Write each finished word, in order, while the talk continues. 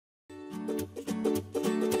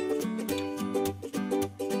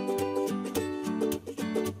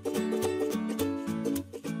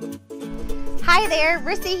Hi there,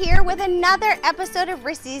 Rissy here with another episode of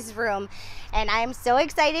Rissy's Room. And I'm so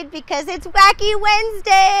excited because it's Wacky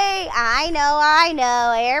Wednesday. I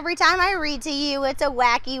know. Every time I read to you, it's a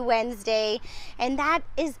Wacky Wednesday. And that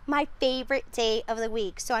is my favorite day of the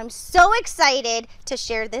week. So I'm so excited to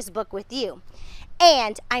share this book with you.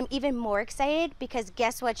 And I'm even more excited because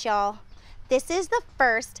guess what, y'all? This is the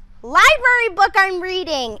first library book I'm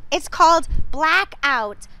reading. It's called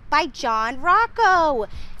Blackout by John Rocco.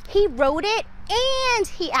 He wrote it and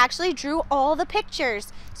he actually drew all the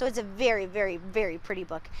pictures. So it's a very, very, very pretty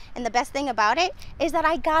book. And the best thing about it is that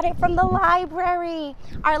I got it from the library.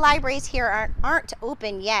 Our libraries here aren't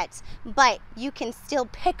open yet, but you can still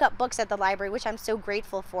pick up books at the library, which I'm so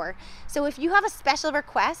grateful for. So if you have a special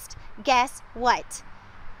request, guess what?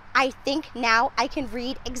 I think now I can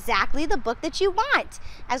read exactly the book that you want,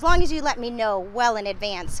 as long as you let me know well in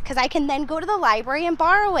advance, because I can then go to the library and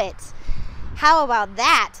borrow it. How about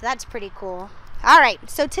that? That's pretty cool. All right,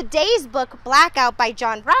 so today's book, Blackout by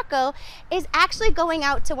John Rocco, is actually going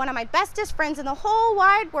out to one of my bestest friends in the whole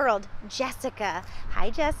wide world, Jessica. Hi,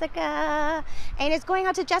 Jessica. And it's going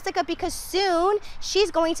out to Jessica because soon she's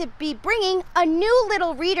going to be bringing a new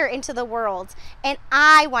little reader into the world. And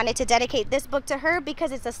I wanted to dedicate this book to her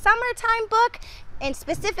because it's a summertime book, and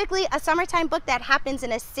specifically a summertime book that happens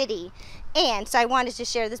in a city. And so I wanted to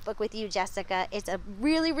share this book with you, Jessica. It's a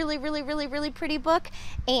really, really, really, really, really pretty book,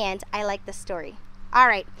 and I like the story. All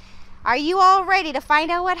right, are you all ready to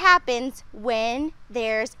find out what happens when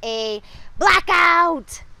there's a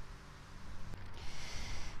blackout?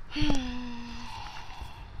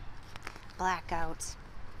 Blackout.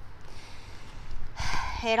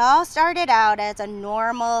 It all started out as a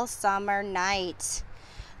normal summer night.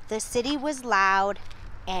 The city was loud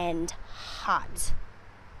and hot.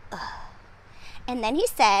 And then he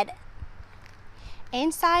said,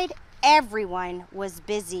 inside everyone was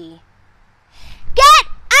busy. Get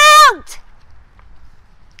out!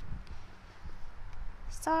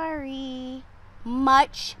 Sorry,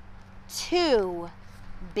 much too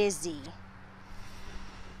busy.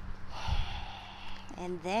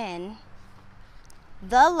 And then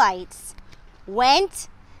the lights went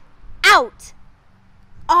out.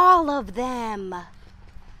 All of them.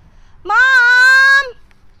 Mom!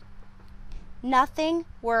 Nothing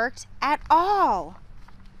worked at all.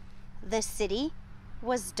 The city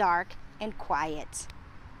was dark and quiet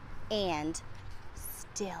and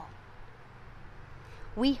still.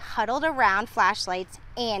 We huddled around flashlights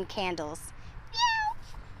and candles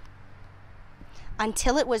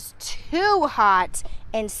until it was too hot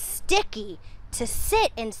and sticky to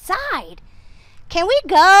sit inside. Can we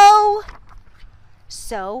go?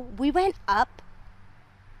 So we went up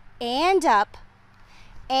and up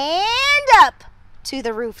and up to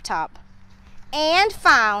the rooftop and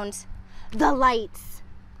found the lights.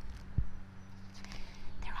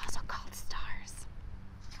 They're also called stars.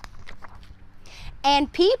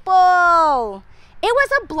 And people. It was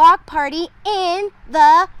a block party in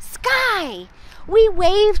the sky. We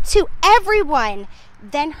waved to everyone,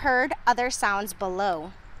 then heard other sounds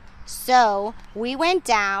below. So we went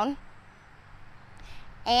down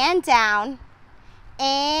and down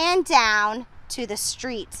and down to the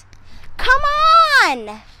street. Come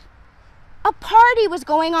on! A party was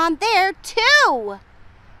going on there too.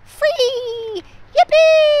 Free!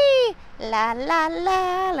 Yippee! La la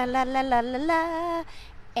la la la la la la la.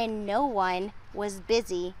 And no one was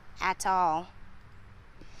busy at all.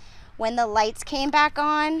 When the lights came back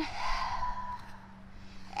on,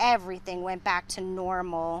 everything went back to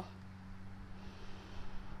normal.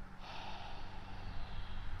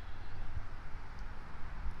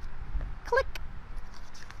 Click.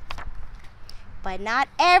 But not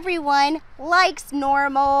everyone likes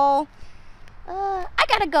normal. I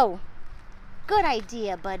gotta go. Good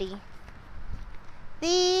idea, buddy.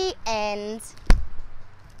 The end.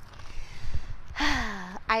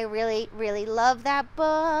 I really, really love that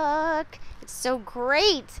book. It's so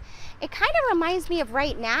great. It kind of reminds me of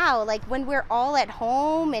right now, like when we're all at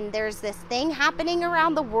home and there's this thing happening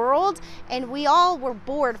around the world, and we all were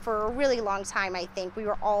bored for a really long time, I think. We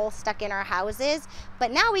were all stuck in our houses,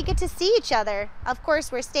 but now we get to see each other. Of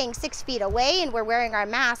course, we're staying 6 feet away and we're wearing our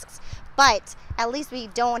masks, but at least we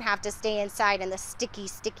don't have to stay inside in the sticky,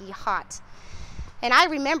 sticky hot. And I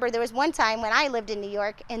remember there was one time when I lived in New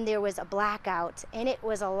York and there was a blackout, and it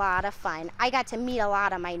was a lot of fun. I got to meet a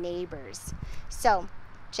lot of my neighbors. So,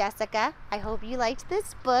 Jessica, I hope you liked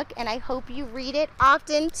this book, and I hope you read it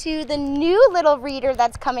often to the new little reader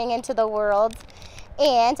that's coming into the world.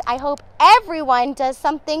 And I hope everyone does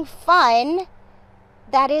something fun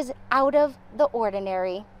that is out of the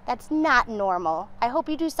ordinary. That's not normal. I hope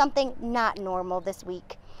you do something not normal this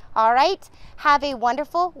week. All right, have a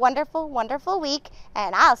wonderful, wonderful, wonderful week,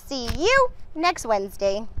 and I'll see you next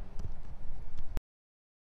Wednesday.